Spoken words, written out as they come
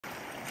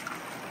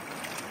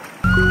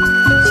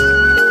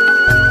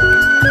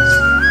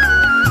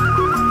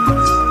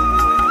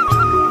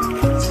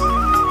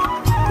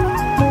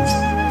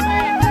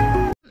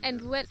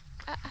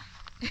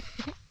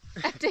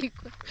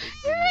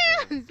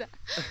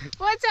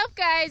What's up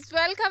guys,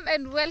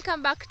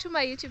 welcome back to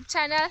my YouTube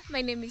channel.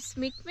 My name is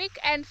Mick,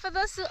 and for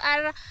those who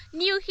are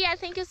new here,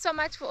 thank you so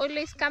much for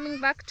always coming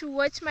back to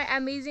watch my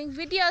amazing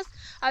videos.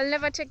 I'll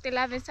never take the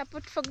love and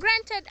support for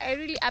granted. I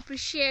really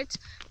appreciate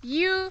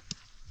you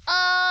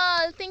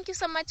all. Thank you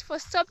so much for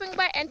stopping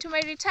by, and to my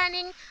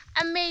returning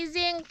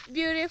amazing,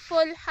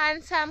 beautiful,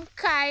 handsome,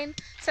 kind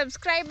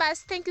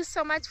subscribers, thank you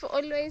so much for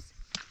always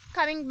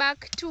coming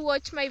back to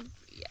watch my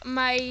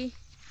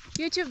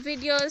YouTube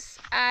videos.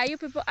 You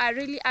people are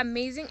really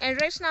amazing, and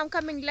right now I'm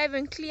coming live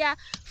and clear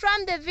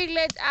from the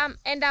village,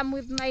 and I'm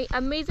with my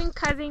amazing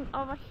cousin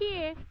over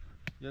here.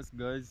 Yes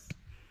guys,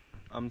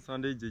 I'm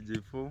Sunday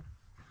JJ4.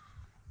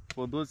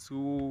 For those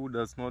who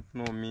does not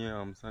know me,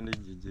 I'm Sunday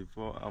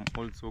JJ4. I'm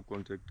also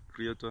content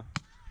creator.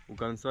 You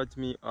can search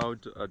me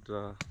out at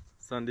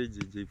Sunday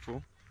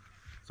JJ4.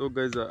 So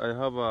guys, I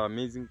have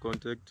amazing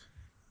content.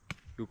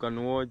 You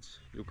can watch,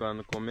 you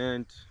can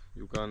comment,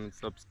 you can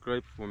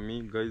subscribe for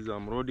me guys.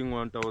 I'm rolling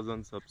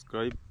 1000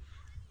 subscribe.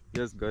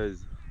 Yes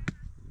guys.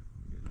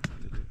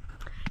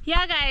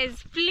 Yeah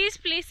guys, please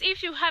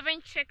if you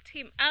haven't checked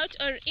him out,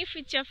 or if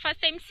it's your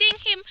first time seeing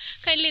him,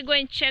 kindly go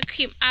and check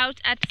him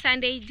out at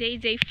Sunday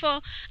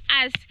JJ4.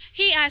 As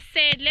he has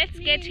said, let's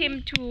get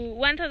him to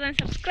 1000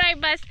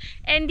 subscribers.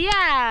 And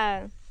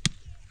yeah,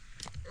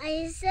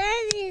 I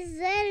said it's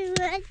very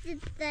much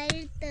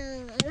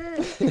title.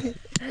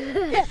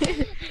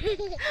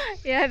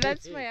 yeah,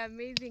 that's my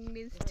amazing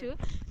niece too.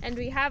 And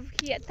we have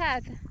here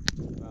Tata.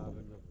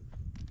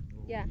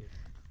 Yeah,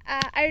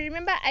 I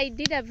remember I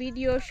did a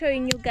video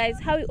showing you guys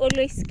how we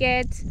always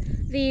get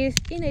these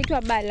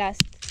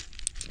ballast,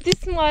 these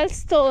small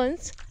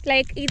stones,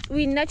 like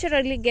we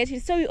naturally get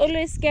it. So we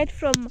always get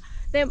from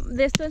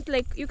the stones,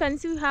 like you can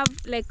see we have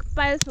like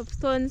piles of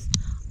stones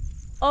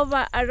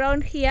over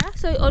around here.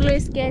 So we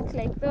always get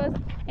like those,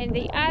 and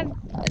they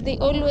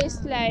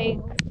always like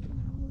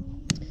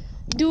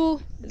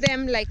do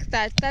them like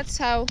that. That's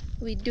how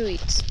we do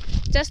it.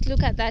 Just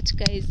look at that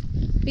guys,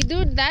 we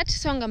do that.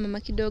 Songa mama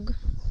kidogo.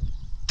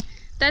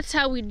 That's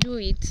how we do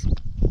it.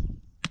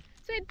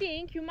 So I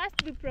think you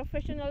must be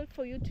professional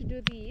for you to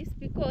do this,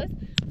 because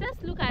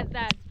just look at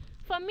that.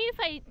 For me, if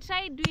I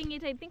try doing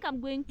it, I think I'm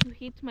going to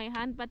hit my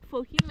hand, but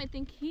for him, I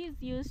think he's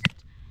used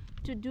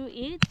to do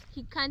it.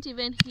 He can't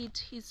even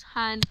hit his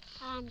hand.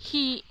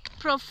 He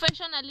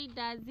professionally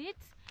does it.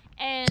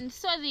 And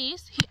so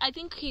this, I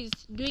think he's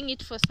doing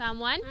it for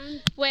someone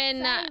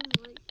when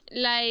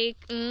like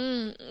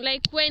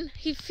when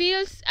he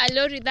feels a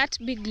lorry, that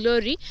big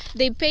lorry,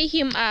 they pay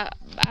him a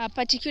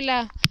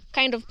particular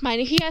kind of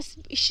money. He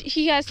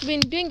has been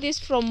doing this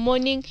from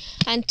morning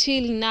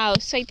until now.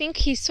 So I think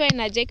he's so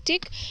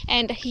energetic,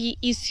 and he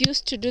is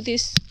used to do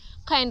this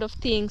kind of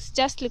things.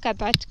 Just look at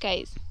that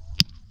guys.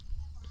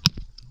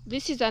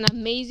 This is an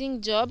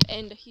amazing job,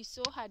 and he's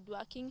so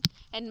hardworking,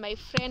 and my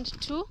friend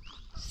too.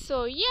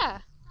 So yeah,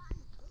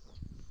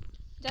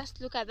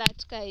 just look at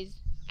that guys.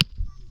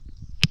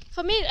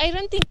 For me, I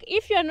don't think,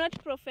 if you're not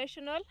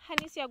professional,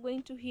 Hanis, you're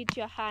going to hit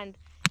your hand.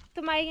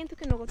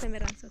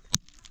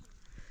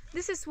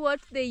 This is what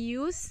they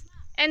use,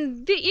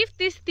 and if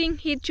this thing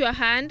hit your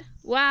hand,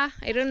 wow,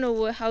 I don't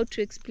know how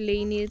to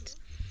explain it.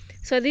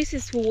 So this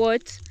is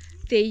what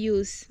they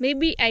use.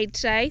 Maybe I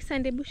try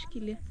Sunday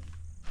Bushkile.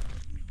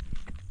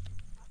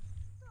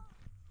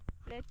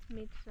 Let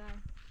me try.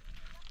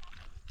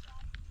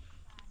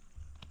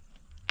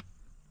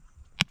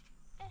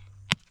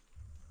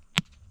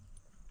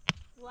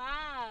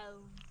 Wow.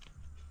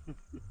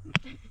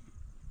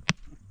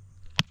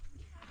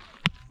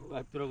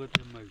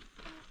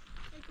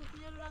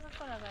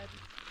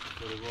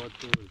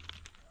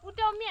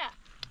 Utaumia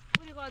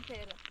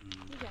ulikotera.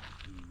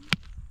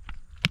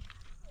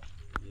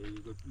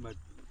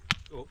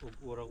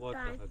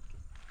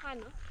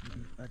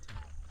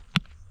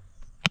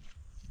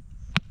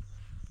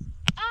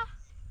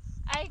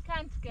 I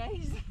can't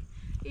guys.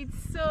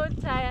 It's so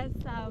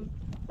tiresome.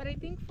 But I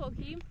think for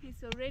him,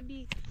 he's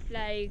already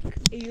like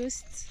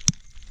used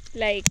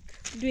like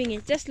doing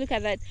it. Just look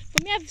at that.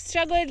 For me, I've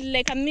struggled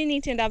like a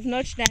minute and I've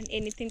not done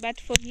anything, but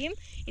for him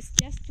it's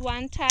just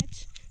one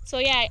touch. So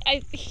yeah,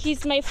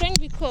 he's my friend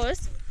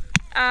because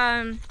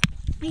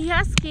he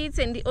has kids,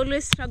 and they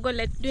always struggle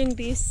like doing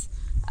these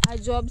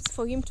jobs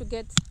for him to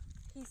get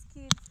his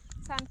kids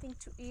something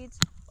to eat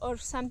or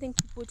something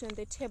to put on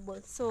the table.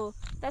 So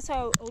that's why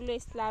I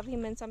always love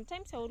him, and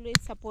sometimes I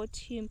always support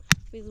him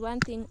with one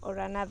thing or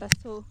another.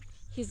 So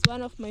he's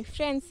one of my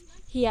friends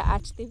here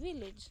at the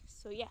village.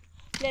 So yeah,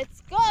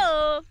 let's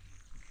go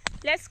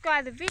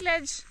at the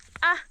village.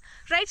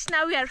 Right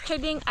now we are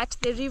heading at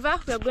the river.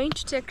 We are going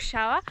to take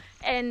shower,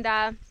 and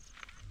I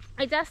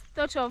just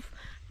thought of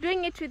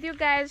doing it with you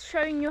guys,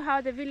 showing you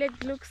how the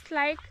village looks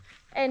like.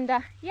 And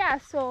yeah,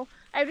 so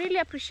I really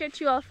appreciate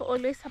you all for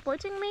always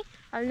supporting me.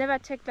 I'll never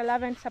take the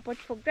love and support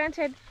for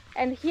granted.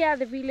 And here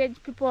the village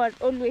people are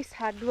always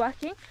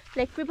hardworking.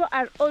 Like, people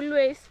are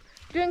always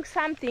doing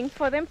something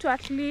for them to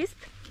at least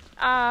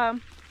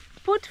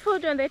put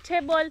food on the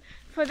table,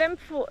 for them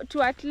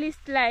to at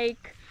least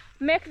like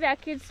make their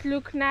kids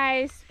look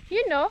nice,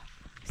 you know.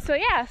 So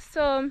yeah,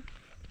 so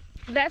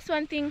that's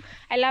one thing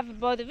I love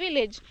about the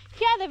village.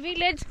 Here the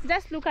village,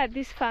 just look at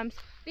these farms.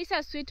 These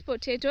are sweet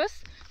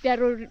potatoes. They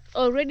are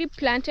already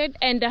planted,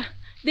 and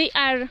they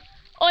are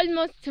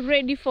almost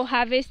ready for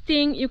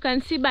harvesting. You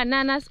can see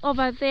bananas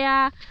over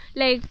there,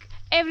 like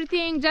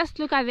everything. Just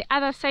look at the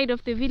other side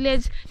of the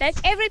village. Like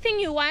everything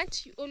you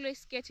want, you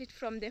always get it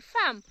from the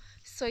farm.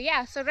 So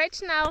yeah, so right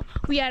now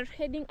we are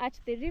heading at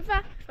the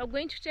river. We're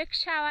going to take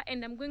shower,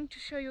 and I'm going to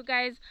show you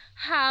guys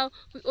how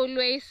we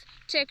always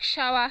take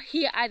shower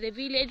here at the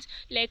village,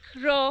 like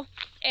raw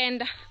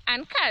and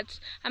uncut.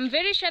 I'm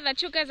very sure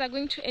that you guys are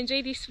going to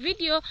enjoy this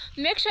video.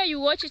 Make sure you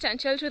watch it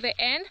until to the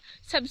end.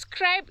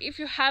 Subscribe if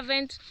you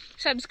haven't.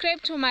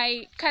 Subscribe to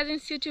my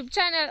cousin's YouTube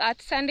channel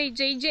at Sunday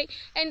JJ,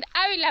 and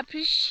I will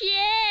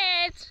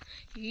appreciate.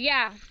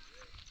 Yeah,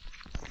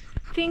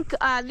 I think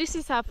this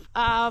is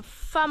a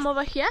farm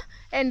over here,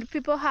 and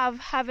people have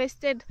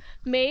harvested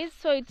maize,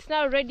 so it's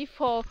now ready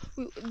for,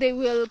 they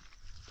will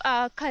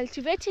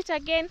cultivate it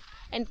again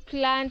and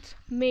plant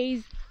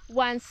maize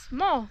once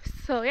more.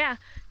 So yeah,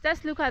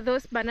 just look at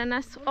those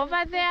bananas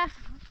over there.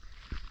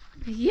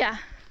 Yeah,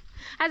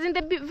 as in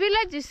the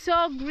village is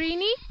so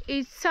greeny.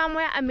 It's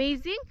somewhere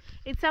amazing.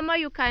 It's somewhere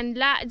you can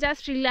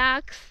just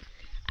relax,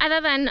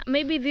 other than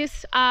maybe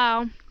this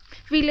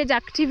village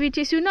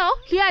activities. You know,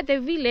 here at the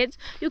village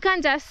you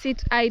can't just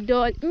sit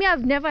idle. Me,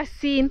 I've never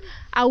seen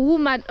a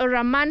woman or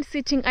a man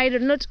sitting idle.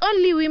 Not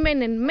only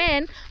women and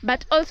men,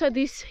 but also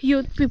these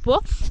youth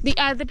people. They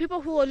are the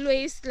people who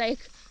always like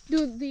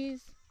do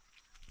these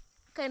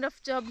kind of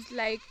jobs,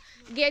 like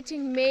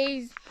getting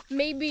maize,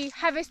 maybe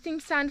harvesting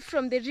sand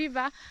from the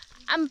river.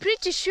 I'm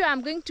pretty sure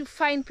I'm going to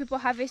find people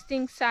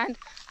harvesting sand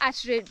at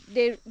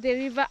the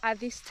river at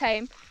this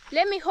time.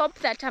 Let me hope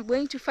that I'm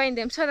going to find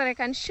them, so that I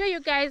can show you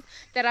guys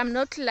that I'm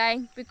not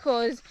lying,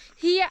 because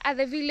here at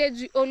the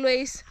village we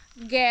always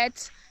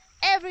get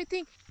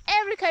everything,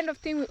 every kind of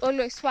thing we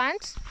always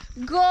want.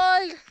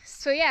 Gold.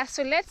 So yeah,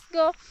 so let's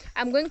go.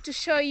 I'm going to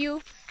show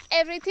you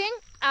everything.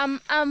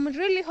 I'm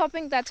really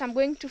hoping that I'm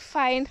going to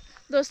find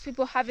those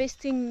people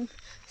harvesting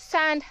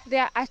sand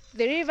there at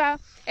the river,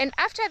 and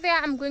after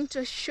that I'm going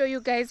to show you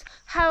guys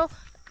how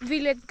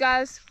village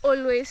girls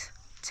always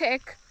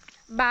take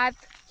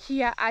bath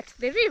here at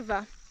the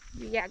river.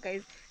 Yeah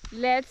guys,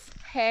 let's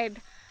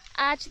head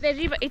at the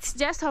river. It's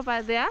just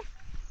over there.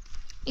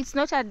 It's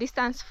not a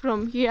distance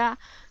from here.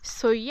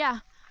 So yeah,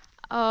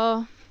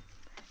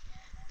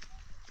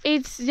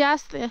 it's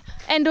just there.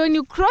 And when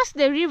you cross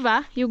the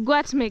river, you go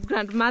at my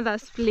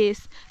grandmother's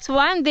place. So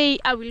one day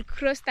I will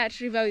cross that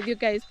river with you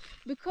guys,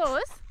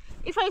 because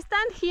if I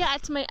stand here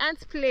at my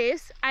aunt's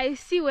place, I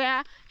see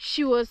where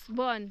she was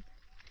born,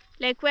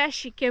 like where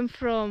she came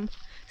from.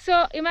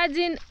 So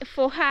imagine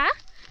for her,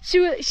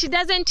 she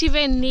doesn't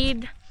even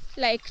need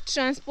like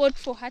transport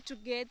for her to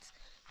get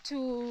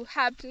to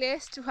her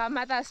place, to her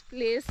mother's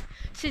place.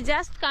 She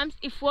just comes.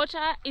 If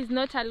water is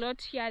not a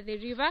lot here at the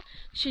river,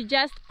 she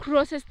just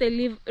crosses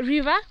the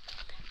river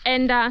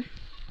and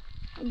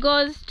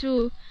goes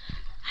to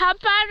her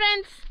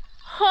parents'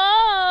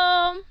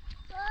 home.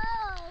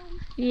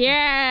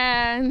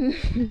 Yeah.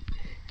 You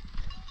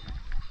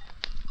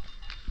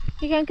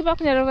can keep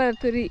up never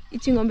to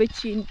eating on the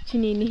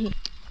chinini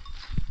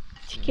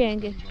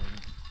chicken.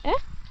 Eh?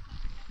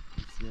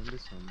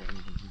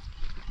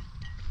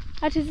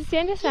 At is the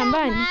end of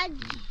Sambani.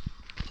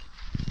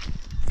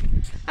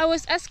 I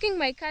was asking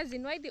my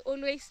cousin why they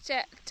always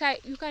tie.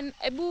 You can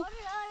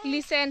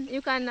listen,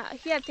 you can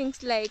hear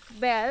things like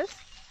bells,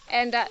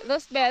 and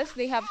those bells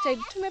they have tied.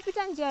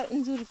 Tumepita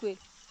nzuri kweli.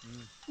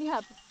 Ni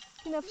hapa.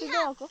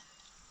 Tunafikia wako?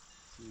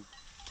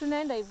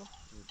 Tunaenda hivyo.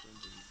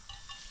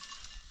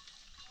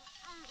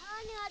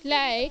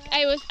 Like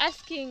I was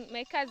asking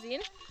my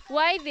cousin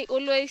why they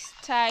always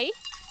tie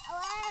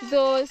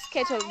those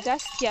kettles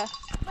just here.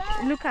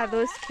 Look at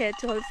those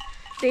kettles.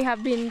 They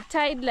have been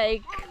tied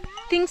like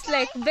things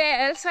like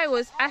bells. So I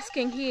was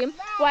asking him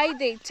why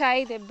they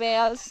tie the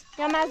bells.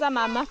 Nyamaza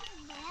mama.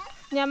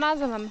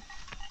 Nyamaza mama.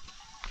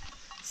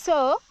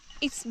 So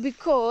it's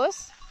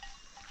because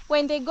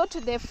when they go to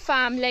the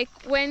farm, like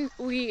when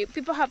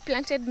people have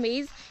planted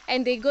maize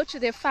and they go to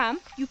the farm,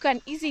 you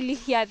can easily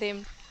hear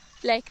them,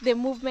 like the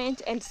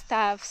movement and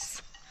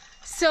stuffs.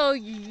 So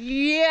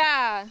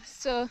yeah,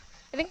 so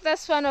I think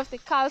that's one of the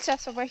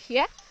cultures over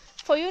here.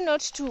 For you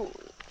not to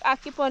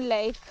keep on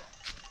like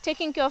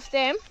taking care of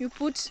them, you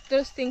put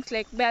those things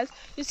like bells.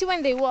 You see,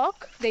 when they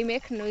walk, they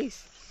make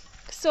noise.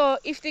 So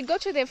if they go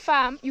to the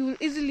farm, you will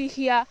easily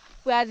hear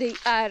where they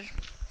are.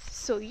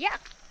 So yeah,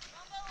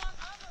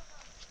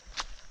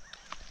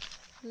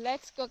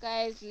 let's go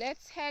guys,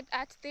 let's head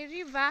at the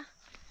river.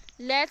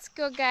 Let's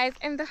go guys.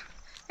 And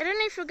I don't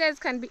know if you guys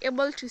can be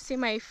able to see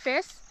my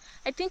face.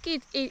 I think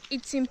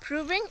it's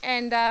improving,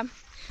 and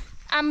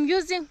I'm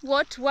using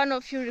what one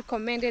of you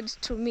recommended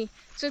to me.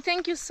 So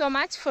thank you so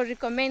much for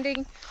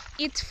recommending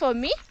it for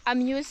me.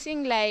 I'm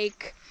using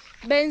like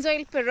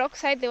benzoyl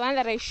peroxide, the one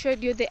that I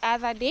showed you the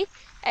other day,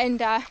 and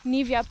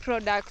Nivea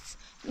products,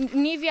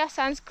 Nivea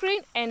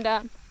sunscreen,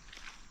 and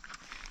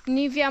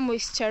Nivea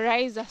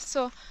moisturizer.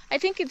 So I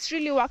think it's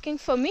really working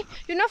for me.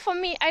 You know, for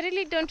me, I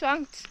really don't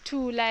want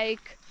to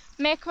like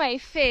make my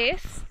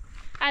face,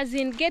 as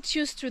in get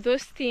used to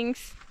those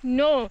things.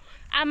 No,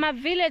 I'm a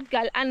village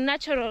girl, a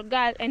natural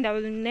girl, and I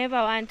will never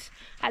want,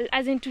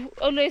 as in, to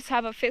always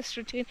have a face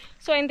routine.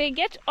 So when they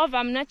get over,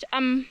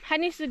 I'm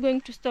honestly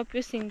going to stop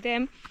using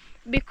them,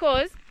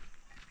 because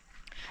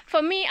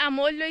for me, I'm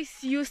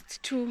always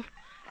used to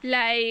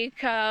like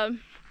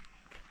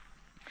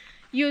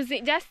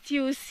just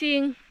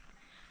using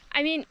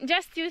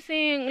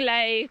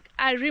like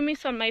a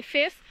remix on my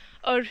face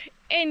or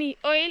any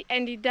oil,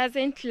 and it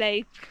doesn't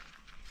like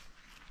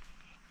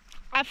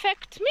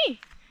affect me.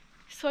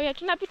 So yeah,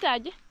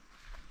 tunapitaje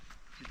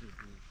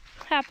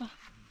hapa.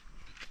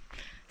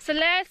 So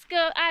let's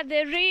go at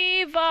the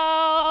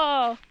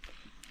river.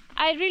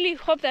 I really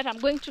hope that I'm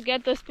going to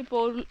get those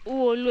people who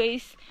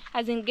always,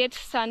 as in, get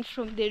sand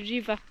from the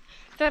river,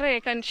 so that I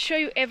can show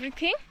you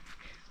everything.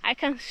 I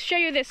can show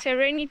you the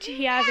serenity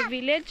here at the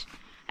village.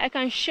 I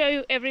can show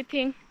you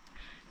everything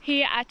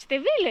here at the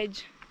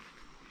village.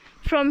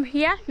 From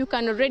here, you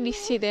can already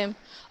see them.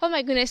 Oh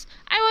my goodness,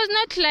 I was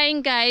not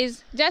lying,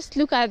 guys. Just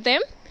look at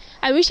them.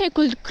 I wish I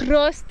could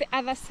cross the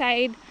other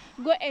side,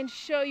 go and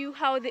show you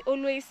how they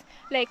always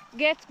like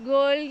get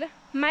gold,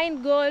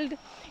 mine gold,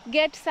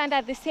 get sand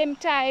at the same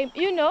time,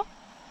 you know.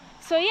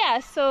 So yeah,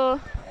 so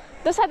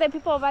those are the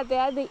people over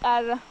there. They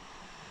are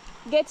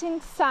getting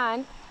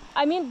sand,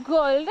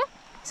 gold,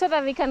 so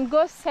that they can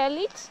go sell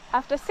it.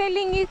 After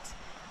selling it,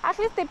 at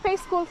least they pay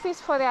school fees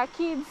for their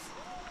kids.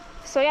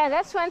 So yeah,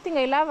 that's one thing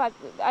I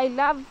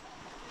love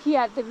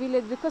here at the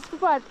village, because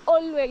people are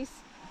always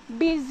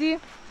busy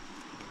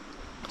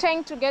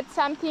trying to get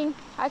something,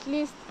 at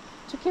least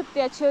to keep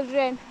their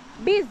children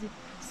busy.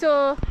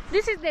 So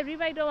this is the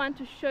river. I don't want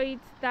to show it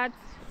that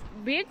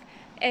big.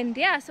 And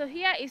yeah, so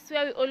here is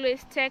where we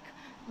always take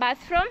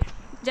bath from.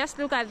 Just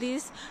look at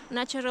these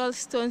natural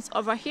stones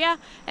over here,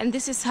 and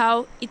this is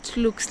how it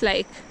looks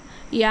like.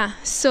 Yeah,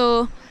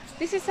 so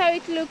this is how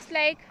it looks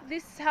like.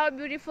 This is how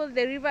beautiful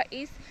the river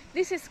is.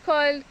 This is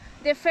called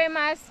the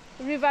famous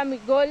River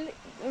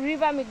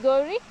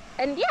Migori.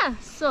 And yeah,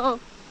 so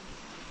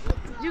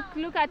you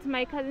look at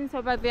my cousins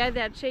over there.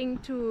 They are trying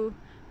to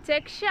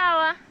take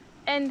shower,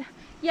 and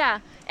yeah,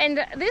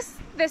 and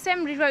the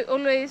same river I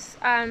always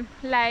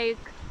like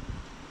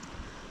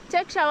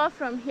take shower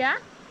from here,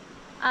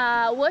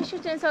 wash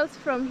utensils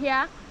from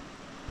here.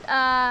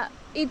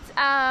 It's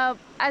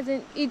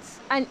it's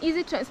an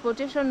easy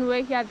transportation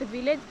way here at the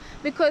village,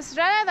 because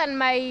rather than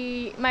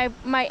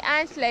my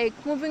aunt like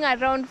moving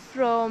around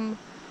from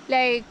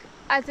like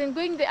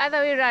going the other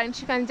way around,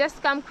 she can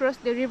just come cross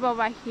the river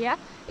over here.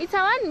 It's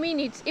a 1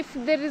 minute. If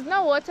there is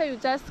no water, you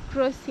just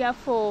cross here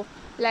for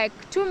like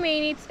 2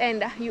 minutes,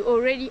 and you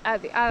already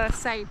at the other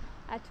side.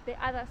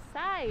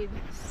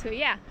 So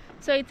yeah,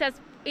 so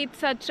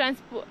it's a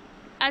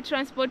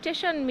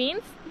transportation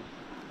means.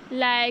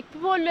 Like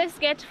people always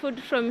get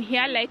food from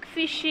here, like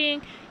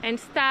fishing and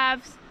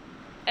stuff.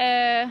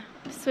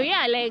 So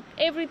yeah, like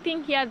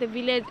everything here at the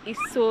village is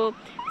so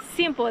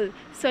simple.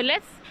 So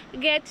let's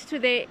get to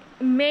the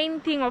main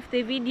thing of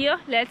the video.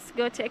 Let's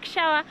go take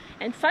shower.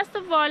 And first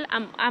of all,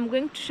 I'm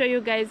going to show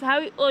you guys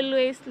how we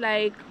always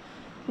like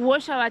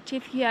wash our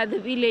teeth here at the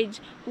village,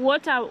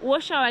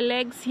 wash our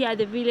legs here at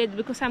the village,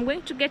 because I'm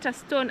going to get a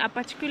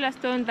particular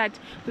stone that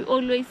we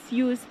always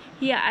use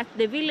here at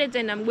the village,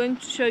 and I'm going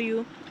to show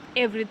you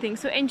everything.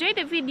 So enjoy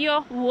the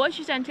video, watch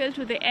it until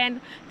to the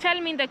end.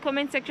 Tell me in the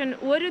comment section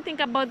what do you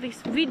think about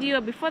this video.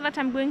 Before that,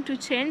 I'm going to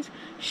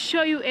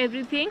show you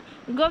everything.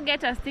 Go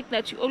get a stick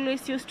that you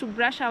always use to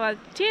brush our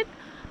teeth.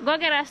 Go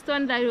get a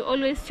stone that you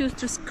always use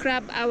to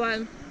scrub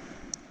our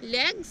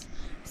legs.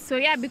 So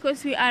yeah,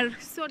 because we are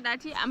so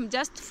dirty. I'm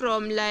just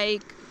from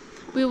like,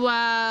 we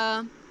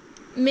were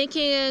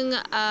making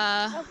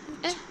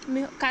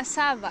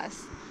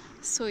cassavas.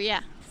 So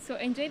yeah, so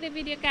enjoy the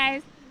video,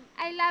 guys.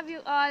 I love you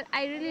all.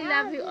 I really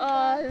love you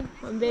all.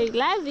 They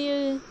love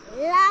you.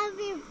 Love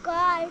you,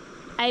 God.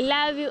 I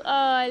love you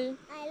all.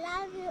 I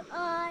love you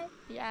all.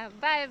 Yeah,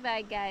 bye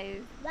bye,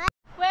 guys. Bye.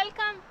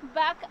 Welcome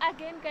back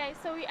again, guys.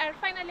 So we are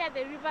finally at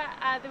the river,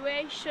 the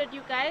way I showed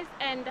you guys,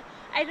 and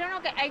I don't know,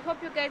 I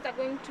hope you guys are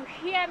going to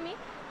hear me.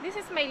 This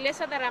is my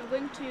lasso that I'm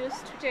going to use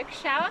to take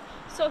shower.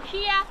 So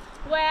here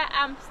where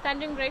I'm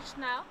standing right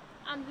now,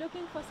 I'm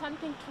looking for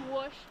something to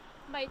wash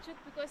my tooth,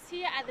 because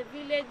here at the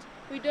village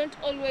we don't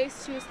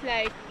always use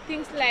like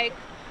things like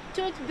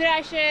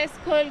toothbrushes,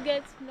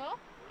 Colgates. No,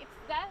 it's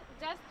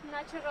just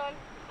natural,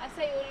 as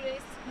I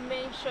always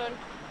mention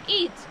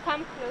it.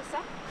 Come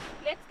closer.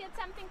 Let's get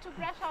something to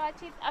brush our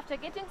teeth. After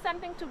getting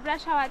something to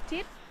brush our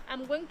teeth,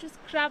 I'm going to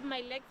scrub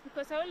my legs,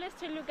 because I always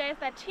tell you guys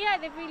that here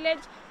at the village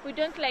we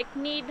don't like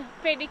need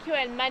pedicure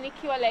and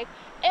manicure. Like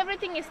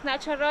everything is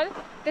natural.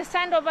 The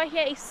sand over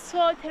here is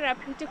so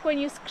therapeutic. When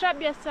you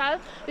scrub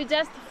yourself, you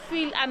just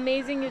feel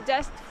amazing, you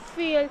just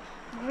feel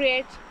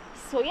great.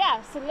 So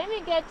yeah, so let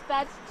me get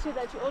that too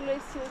that you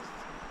always use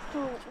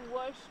to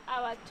wash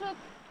our tooth.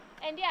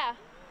 And yeah,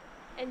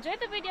 enjoy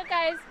the video,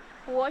 guys.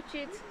 Watch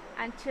it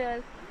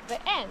until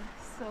the end.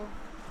 So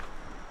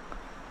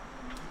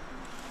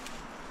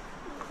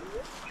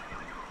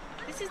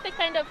this is the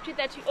kind of teeth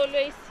that we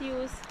always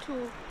use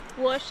to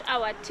wash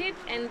our teeth,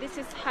 and this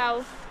is how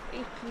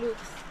it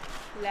looks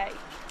like.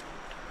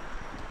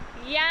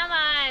 Yeah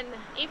man,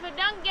 if you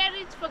don't get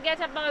it,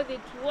 forget about it.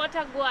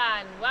 Water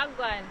gone,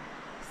 wagwan.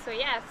 So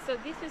yeah, so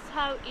this is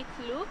how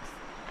it looks.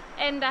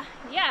 And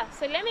yeah,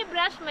 so let me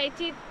brush my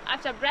teeth.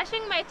 After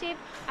brushing my teeth,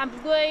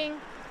 I'm going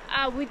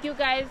with you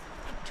guys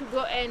to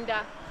go and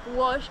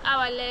wash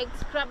our legs,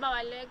 scrub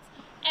our legs,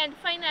 and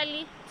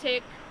finally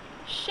take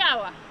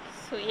shower.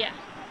 So yeah.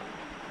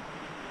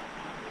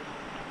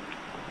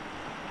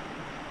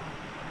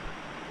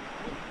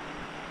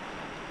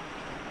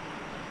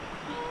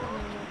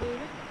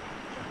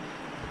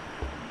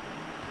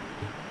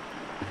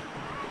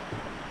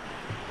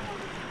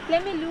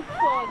 Let me look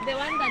for the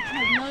one that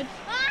has not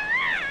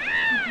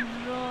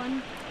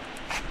grown.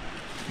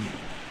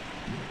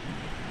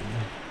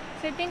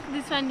 So I think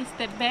this one is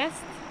the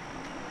best,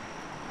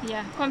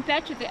 yeah,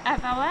 compared to the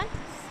other one.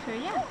 So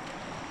yeah.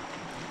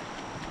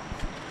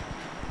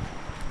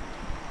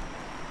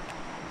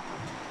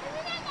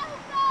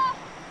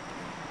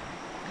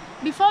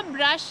 Before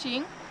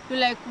brushing,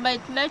 you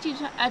might let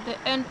it at the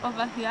end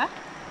over here.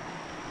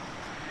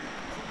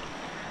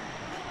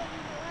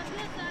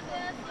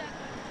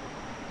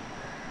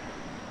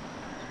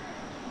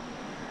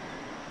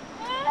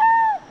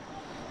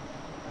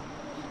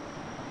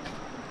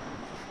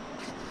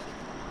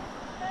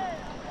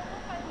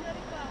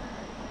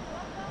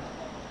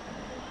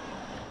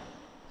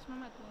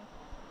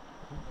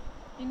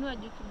 Inua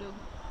juu kidogo.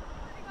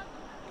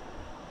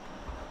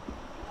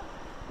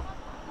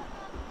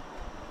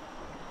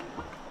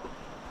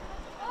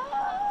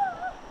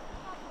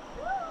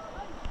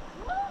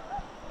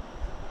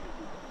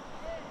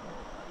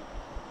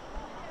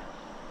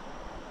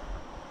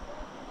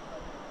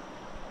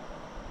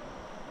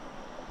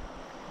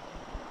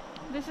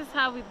 This is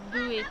how we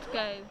do it,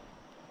 guys.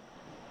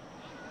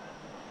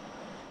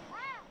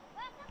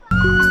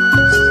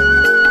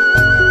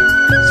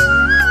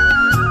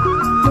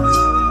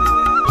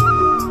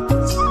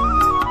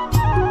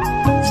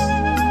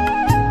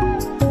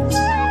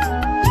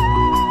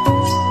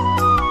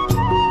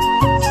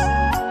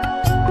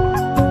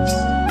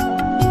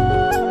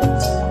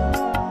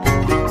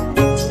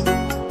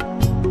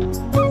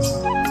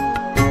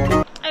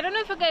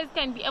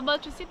 Can be able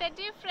to see the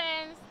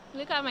difference.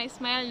 Look at my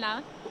smile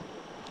now,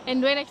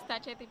 and when I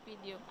started the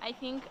video, I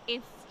think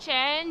it's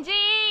changing.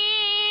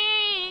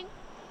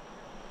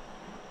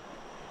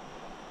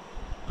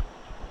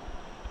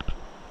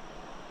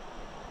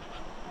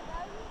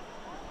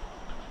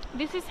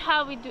 This is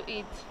how we do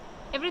it.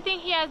 Everything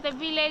here at the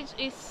village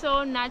is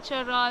so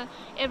natural.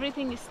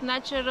 Everything is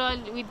natural.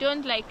 We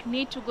don't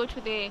need to go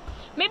to the,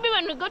 maybe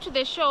when we go to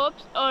the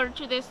shops or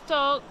to the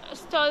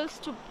stalls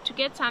to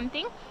get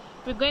something,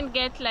 we're going to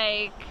get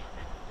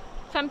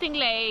something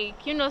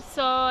you know,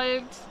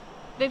 salt,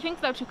 the things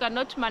that we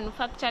cannot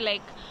manufacture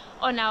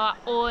on our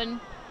own.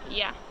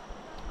 Yeah,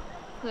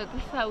 so this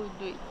is how we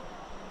do it.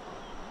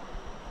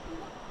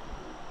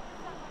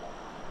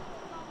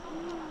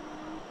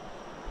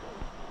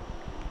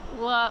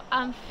 Well,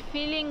 I'm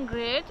feeling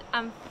great.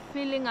 I'm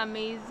feeling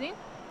amazing.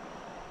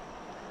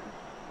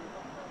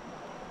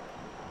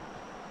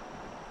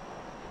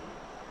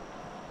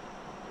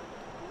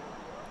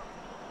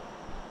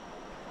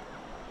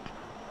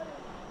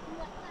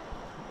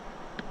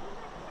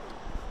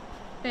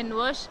 Then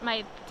wash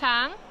my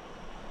tongue.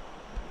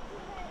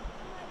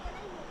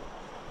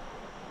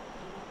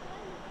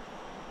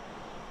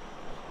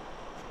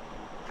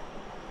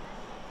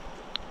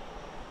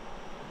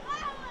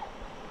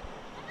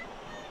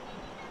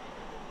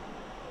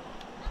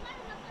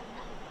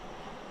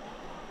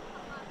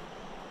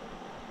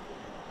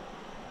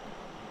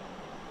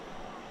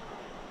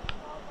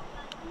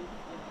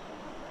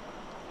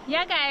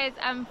 Yeah guys,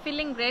 I'm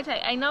feeling great.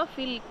 I now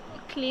feel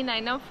clean. I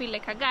now feel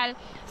like a girl.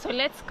 So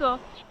let's go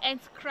and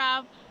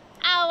scrub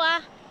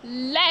our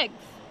legs.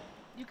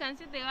 You can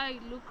see the way I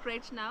look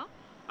right now.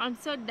 I'm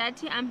so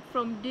dirty. I'm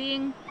from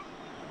doing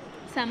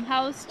some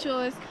house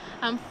chores.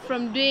 I'm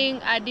from doing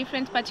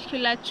different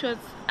particular chores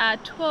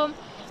at home.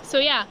 So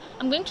yeah,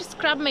 I'm going to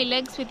scrub my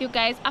legs with you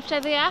guys. After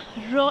they are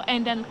raw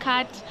and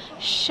uncut,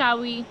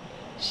 showering.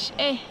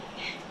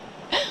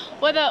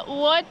 What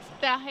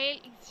the hell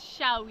is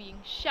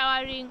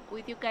showering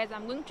with you guys?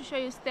 I'm going to show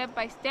you step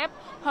by step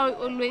how we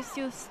always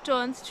use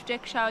stones to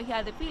take shower here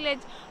at the village,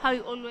 how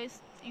we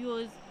always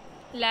use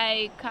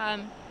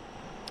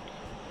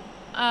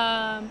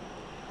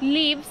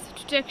leaves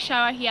to take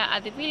shower here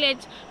at the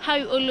village, how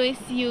we always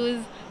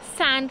use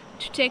sand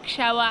to take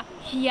shower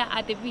here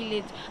at the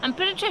village. I'm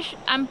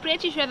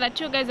pretty sure that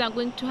you guys are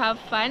going to have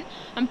fun.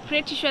 I'm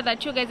pretty sure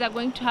that you guys are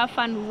going to have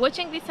fun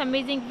watching this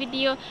amazing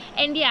video.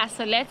 And yeah,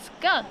 so let's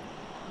go.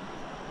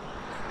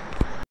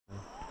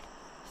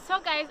 So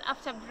guys,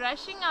 after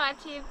brushing our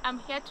teeth, I'm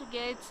here to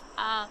get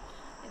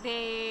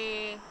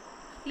the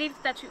leaves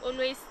that we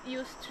always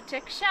use to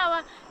take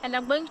shower, and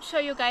I'm going to show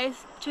you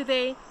guys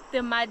today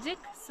the magic.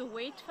 So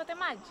wait for the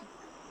magic.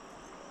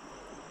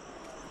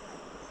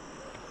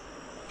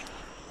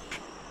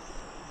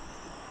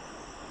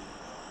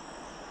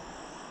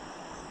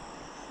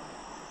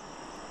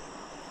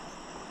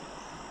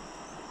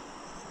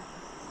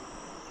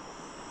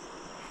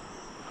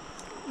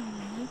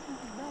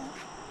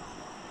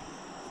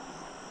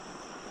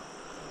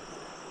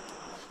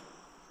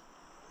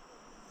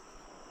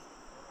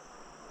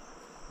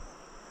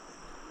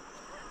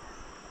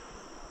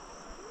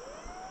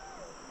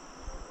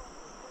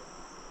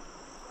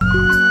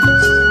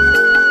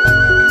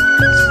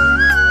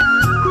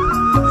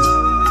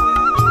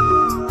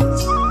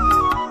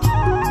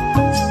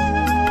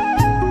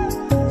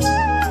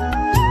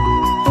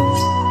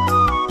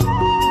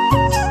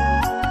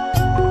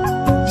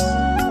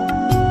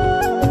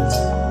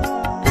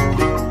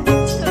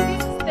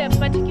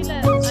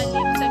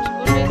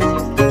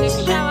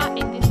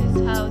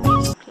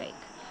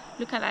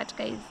 Look at that,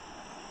 guys.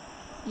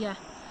 Yeah,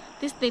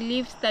 this is the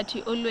leaves that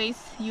we always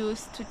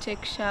use to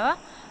take shower,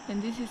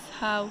 and this is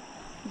how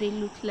they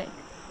look like.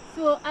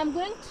 So I'm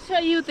going to show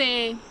you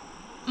the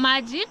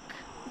magic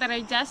that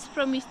I just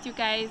promised you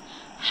guys,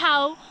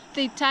 how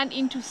they turn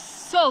into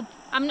soap.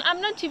 I'm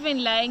not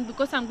even lying,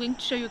 because I'm going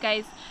to show you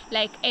guys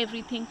like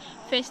everything.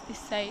 Face this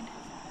side.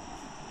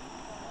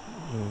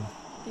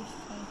 This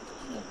side.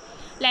 Yeah.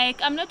 Like,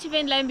 I'm not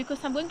even lying,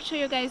 because I'm going to show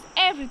you guys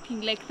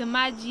everything, like the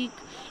magic.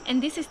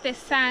 And this is the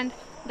sand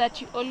that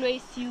you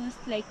always use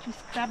like to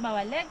scrub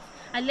our legs.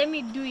 And let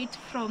me do it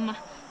from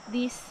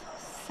this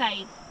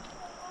side.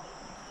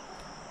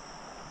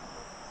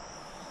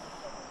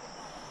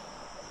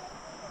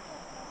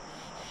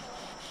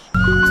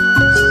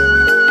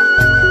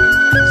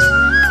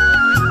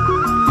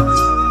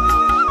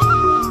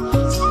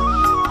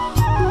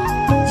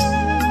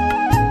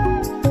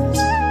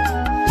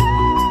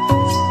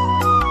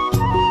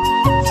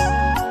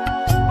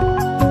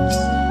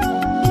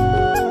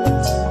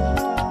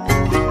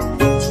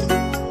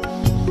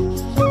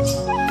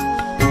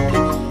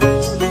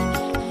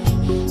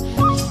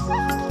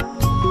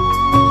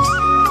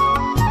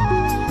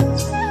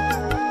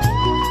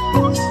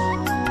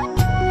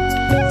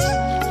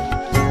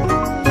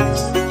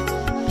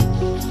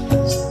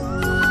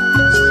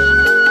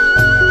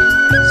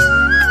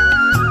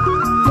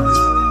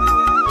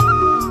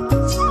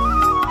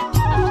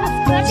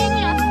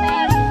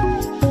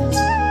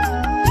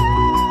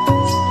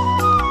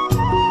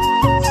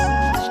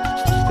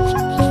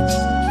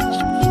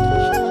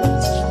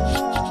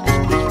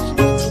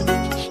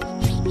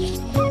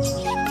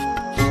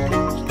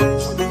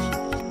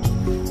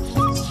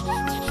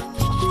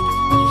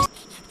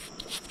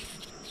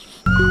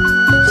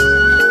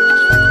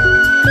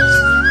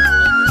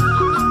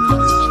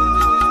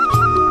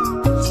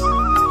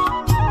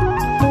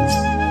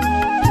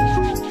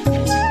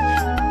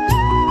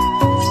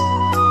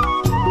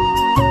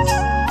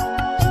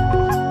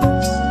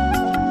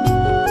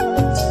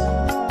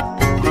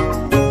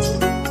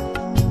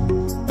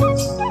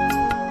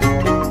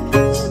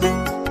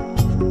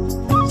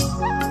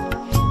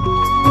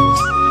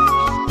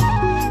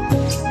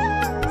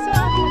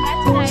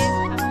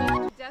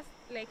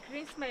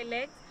 My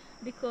legs,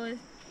 because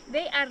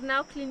they are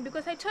now clean,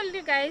 because I told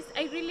you guys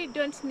I really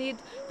don't need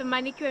the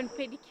manicure and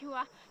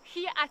pedicure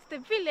here at the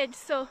village.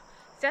 So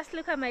just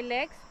look at my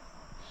legs,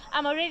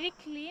 I'm already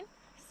clean.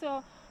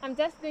 So I'm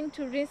just going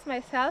to rinse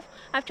myself.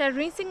 After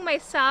rinsing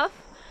myself,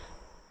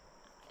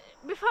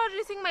 before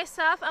rinsing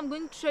myself, I'm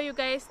going to show you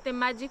guys the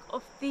magic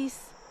of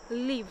these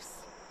leaves.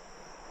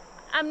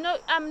 I'm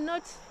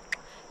not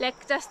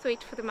like, just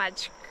wait for the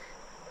magic.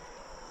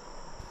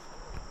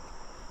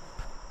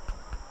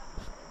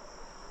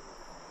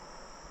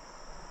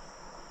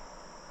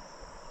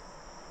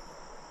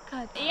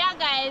 Yeah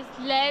guys,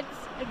 let's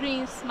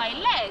rinse my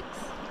legs.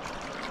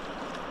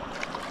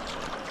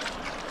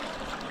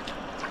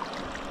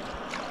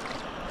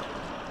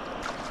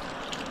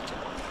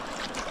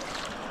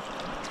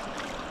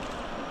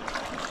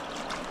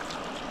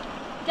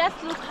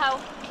 Just look how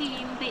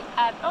clean they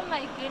are. Oh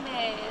my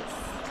goodness.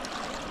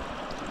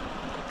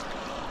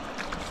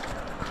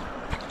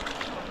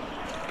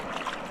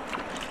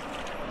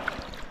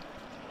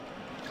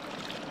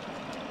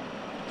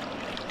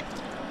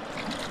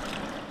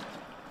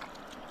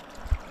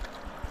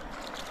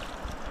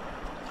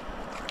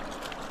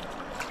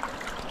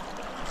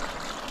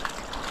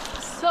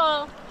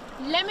 So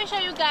let me show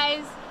you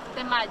guys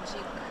the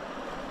magic.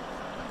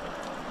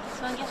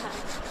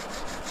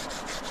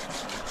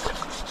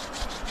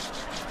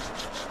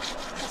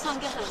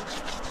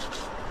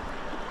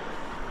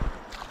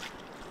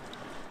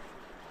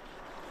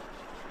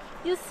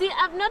 You see,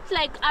 I've not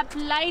like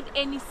applied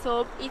any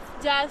soap,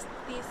 it's just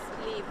these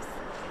leaves.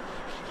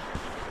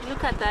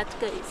 Look at that,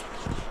 guys.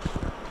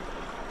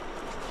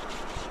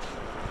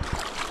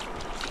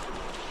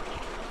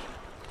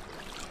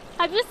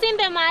 Have you seen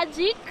the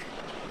magic?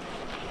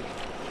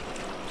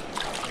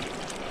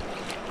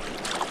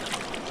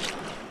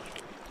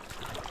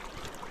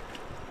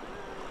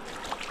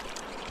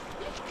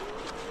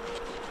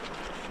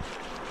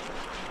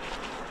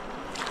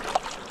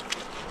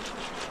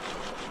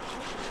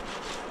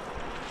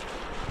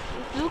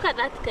 Look at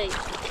that, guys.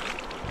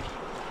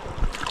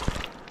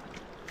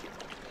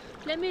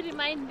 Let me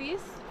remind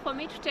this, for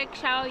me to take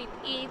shower with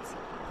it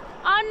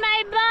on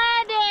my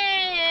body.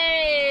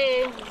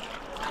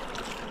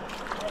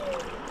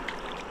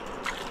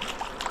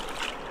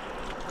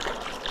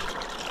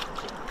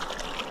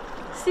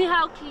 See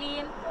how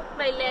clean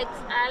my legs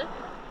are.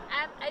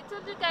 And I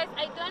told you guys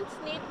I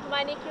don't need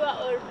manicure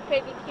or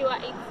pedicure,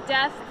 it's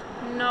just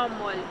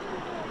normal.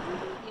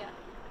 Yeah,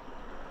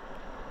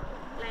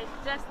 like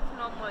just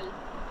normal.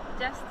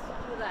 Just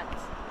do that.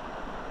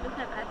 Look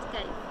at that,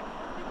 guys.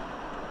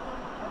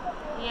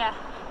 Yeah,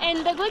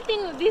 and the good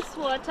thing with this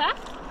water,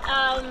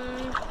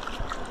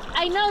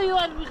 I know you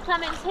all will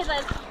come and say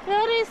that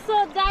it is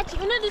so dirty.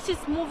 You know, this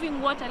is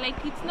moving water,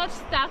 like it's not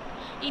stuck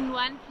in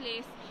one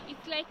place.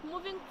 It's like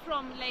moving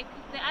from like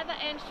the other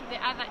end to the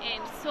other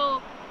end.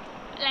 So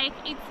like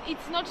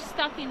it's not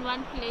stuck in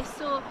one place,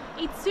 so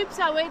it sweeps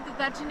away the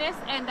dirtiness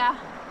and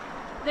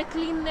the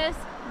cleanness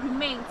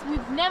remains.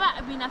 We've never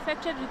been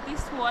affected with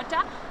this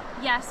water.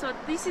 Yeah, so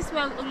this is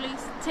where we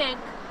always take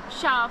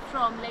shower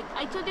from. Like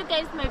I told you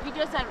guys, my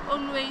videos are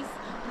always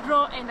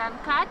raw and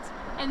uncut,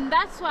 and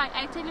that's why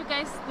I tell you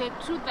guys the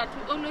truth that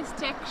we always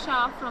take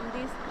shower from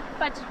this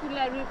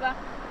particular river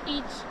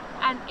each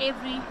and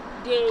every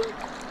day.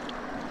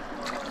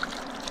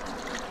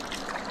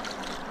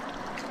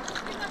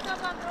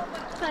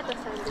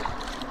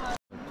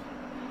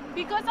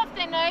 Because of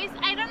the noise,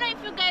 I don't know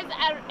if you guys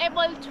are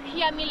able to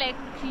hear me like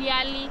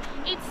clearly.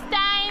 It's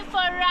time for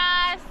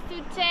us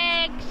to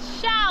take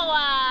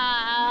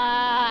shower.